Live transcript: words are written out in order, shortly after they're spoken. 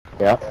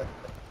Yep.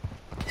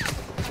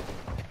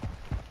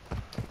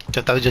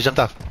 Jumped off, he just jumped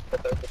off.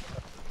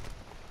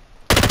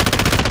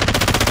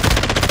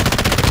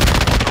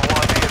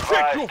 One, be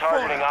advised,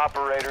 targeting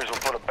operators will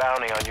put a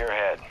bounty on your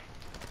head.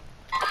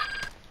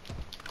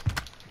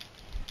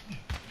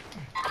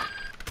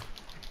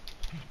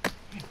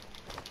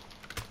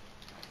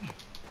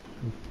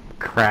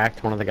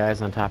 Cracked one of the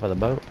guys on top of the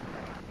boat.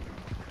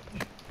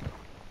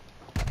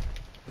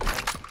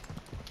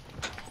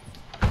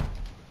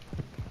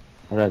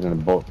 That guy's in the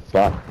boat.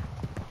 Stop.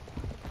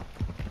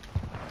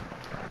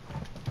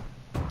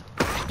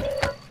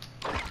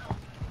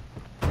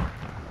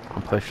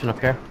 I'm pushing up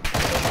here.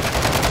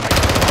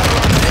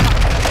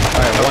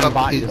 Alright, one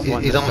bot just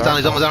went He's almost down,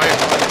 he's almost down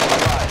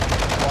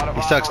here.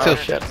 He sucks too.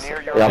 Shit.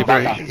 Yeah, Reaper,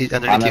 he's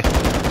underneath you.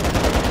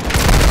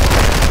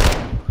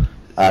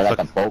 I got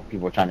the boat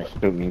people trying to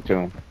shoot me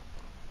too.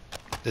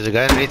 There's a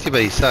guy underneath you,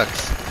 but he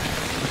sucks.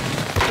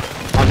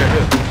 Under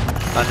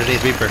who?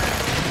 Underneath Reaper.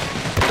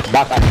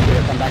 Back up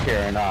here, come back here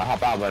and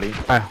hop out, buddy.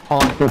 Alright,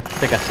 hold on. I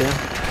think I see him.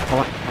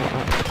 Hold on.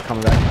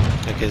 Coming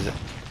back. Okay, is it?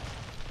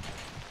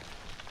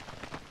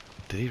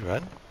 Did he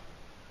run?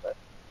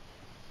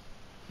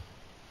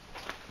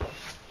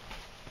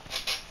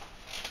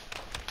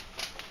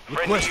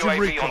 Requesting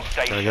UAV on No, he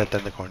station. got that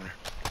in the corner.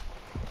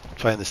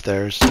 Find the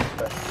stairs.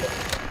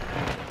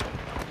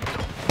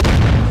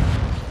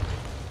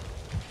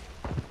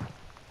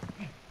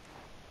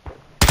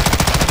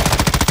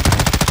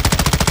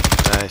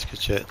 Nice, good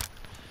shit.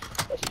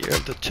 You're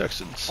the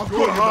Texans. I've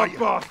got a hard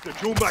bastard,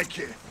 you'll make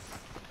it.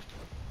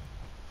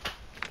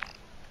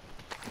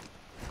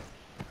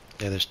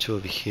 Yeah, there's two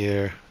over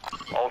here.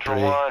 Ultra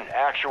Three. One,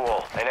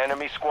 actual. An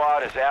enemy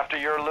squad is after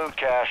your loot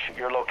cache.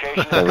 Your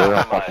location is The real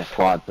fucking compromised.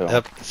 squad too.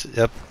 Yep,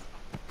 yep.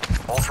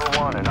 Ultra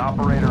One, an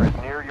operator is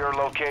near your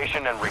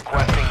location and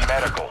requesting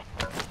medical.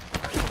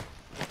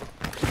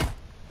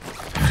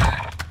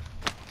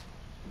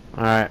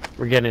 Alright,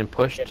 we're getting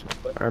pushed.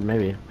 Or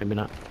maybe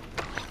not.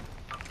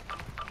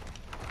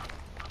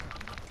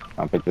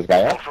 I'll pick this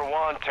guy up. Ultra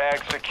One, tag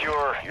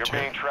secure. You're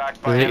being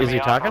tracked by Is enemy he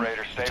talking?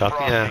 operators. Stay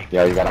Talking, frosty.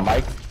 Yeah, you got a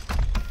mic?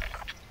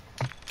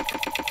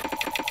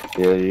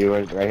 Yeah, you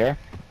right here?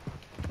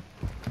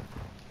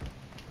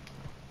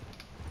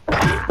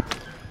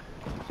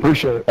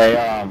 Appreciate it.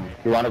 Hey,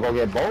 you wanna go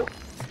get boat?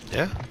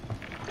 Yeah.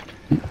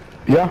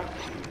 Yeah.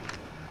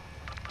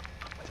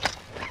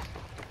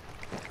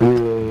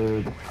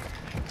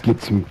 Get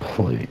some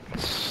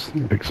plates.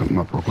 Pick something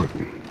up real quick.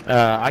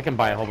 I can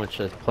buy a whole bunch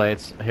of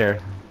plates. Here.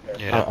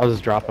 Yeah. I'll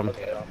just drop them.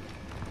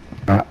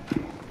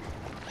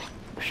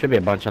 Should be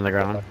a bunch on the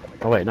ground.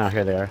 Oh wait, no,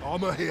 here they are.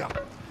 I'm here.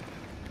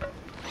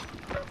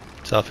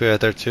 Self here right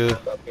there too.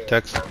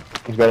 Tex.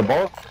 You got a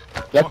boat?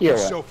 Get here.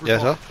 Yeah,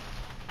 self.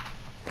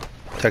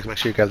 Tex, make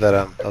sure you got that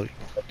Ultra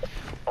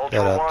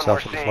Yeah, One,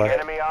 self we're on the seeing fly.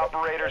 enemy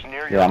operators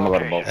near your Yeah, I'm gonna go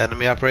to location. boat.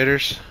 enemy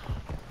operators.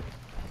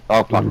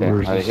 Oh, fuck it.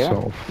 Where's Are they the here?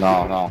 self?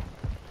 No.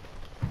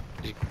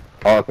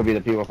 Oh, it could be the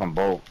people from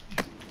boat.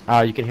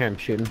 Oh, you can hear him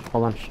shooting.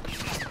 Hold on.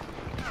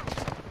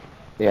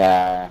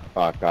 Yeah,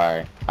 fuck,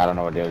 alright. I don't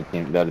know where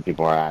the other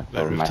people are at, so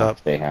That we might have rooftop.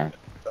 to stay here.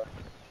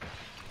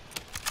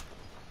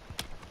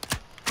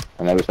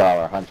 And then we saw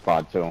our hunt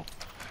squad too.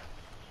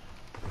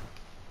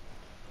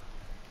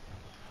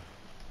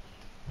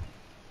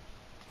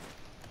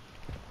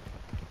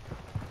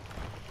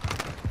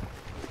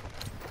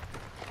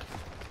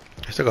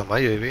 I still got my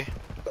UAV.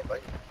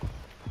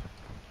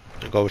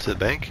 I'll go over to the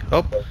bank.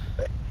 Oh,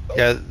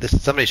 yeah.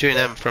 Somebody shooting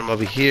them from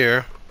over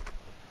here.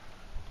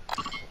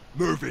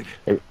 Moving.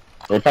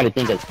 They probably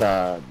think it's,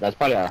 that's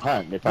probably our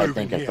hunt. They probably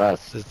think it's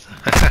us.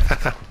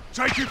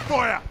 Taking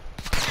fire.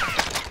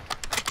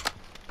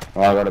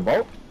 Wanna go to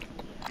boat?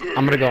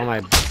 I'm gonna go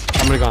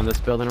on this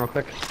building real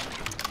quick.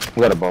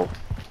 We got a boat.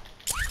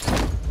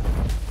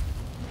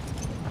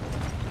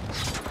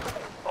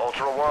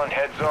 Ultra One,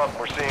 heads up.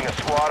 We're seeing a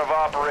squad of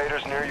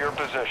operators near your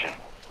position.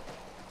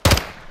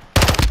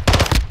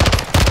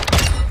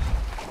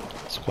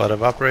 Squad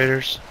of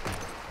operators.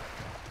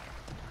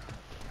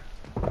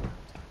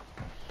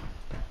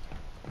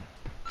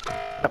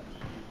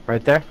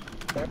 Right there.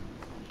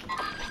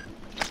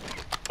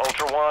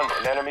 Ultra One,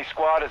 an enemy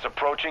squad is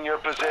approaching your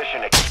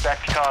position.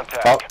 Expect Oh,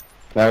 contact.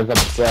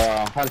 there's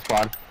a hunt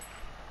squad.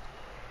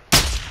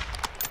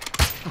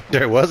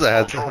 There was a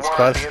Ultra One,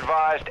 squad. be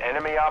advised,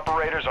 enemy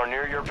operators are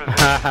near your position.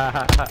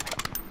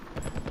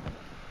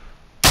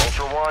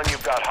 Ultra One,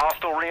 you've got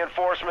hostile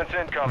reinforcements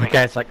The incoming.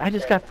 guy's like, I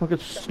just got fucking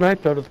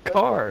sniped out of the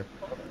car.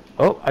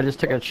 Oh, I just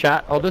took a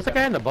shot. Oh, there's a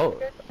guy in the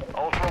boat.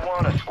 Ultra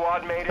One, a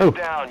squad mate is Oh,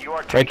 down. You are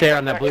right taking there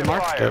on that blue effective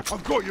mark? fire. Yep.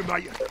 I've got you,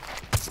 mate.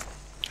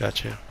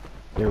 Gotcha.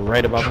 You're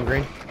right above him,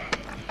 Green.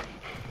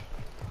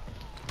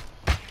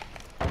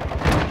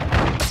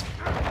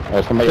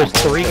 There's somebody There's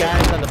on boat. 3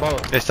 guys on the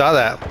boat. They saw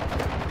that.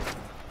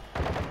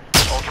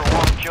 Ultra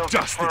One, kill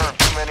confirmed.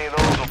 Too many of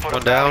those will put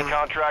One a bounty down.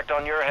 contract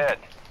on your head.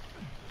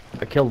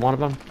 I killed one of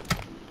them.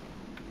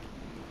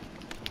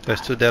 There's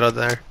 2 dead out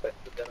there.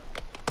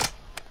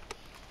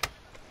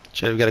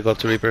 Shit, we gotta go up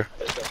to Reaper.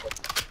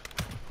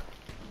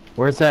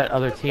 Where's that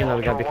other team that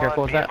we gotta be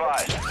careful with Ultra that?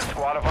 One, be advised, a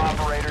squad of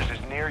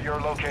near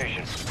your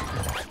location.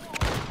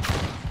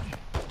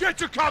 Get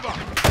to cover!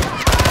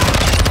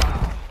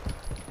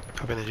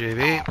 Copy the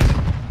UAV.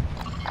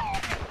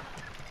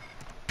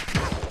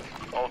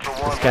 Ultra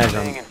One, guy's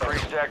we're seeing on-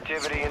 increased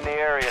activity in the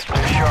area.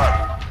 Stay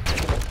sharp.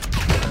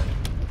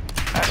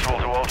 Actual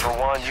to Ultra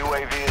One,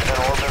 UAV is in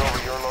orbit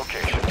over your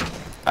location.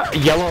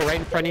 Yellow right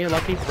in front of you,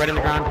 Lucky. Right in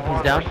the ground. Ultra He's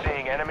One, down. we're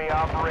seeing enemy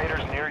operators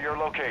near your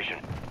location.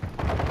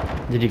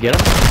 Did you get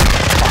him?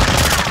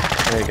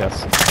 There he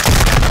goes.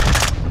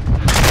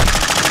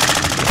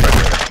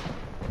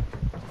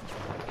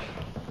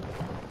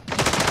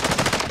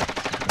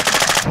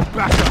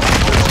 Back up!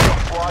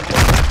 Squad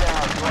members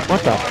down.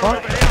 What the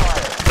fuck?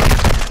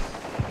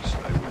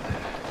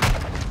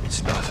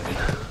 It's nothing.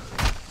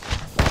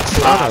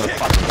 Ah,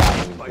 fucking got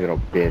him,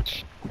 little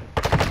bitch.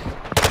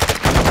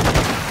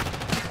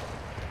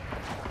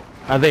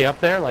 Are they up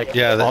there? Like,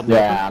 Yeah, all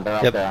Yeah, they're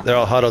up Yep, there. they're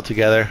all huddled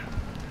together.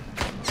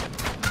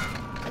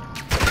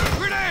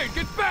 Grenade!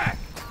 Get back!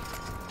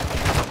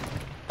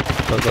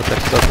 Go, Grenade!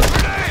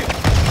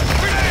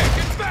 Grenade!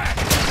 Get back!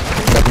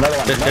 There's another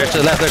one. There's to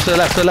the left, there's to the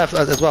left,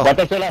 as well. Right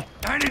there to the left.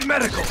 I need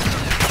medical!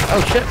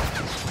 Oh shit!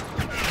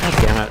 God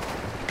damn it!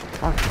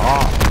 Fuck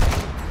off!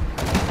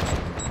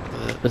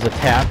 There's a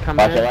tab coming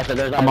Watch it, in. watch it,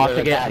 there's I'm off a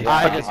to get. tab,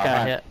 I yeah. just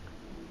got hit.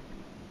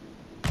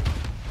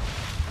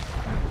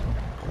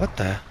 What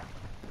the?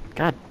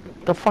 God,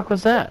 the fuck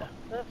was that?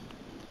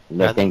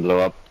 That thing blew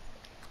up.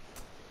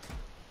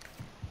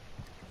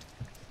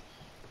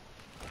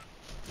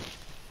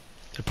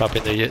 They're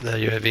popping the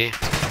UAV.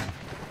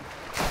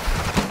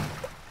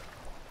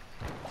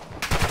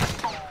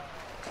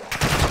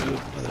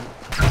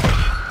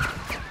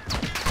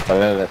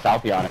 There's a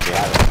selfie on if you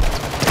have it.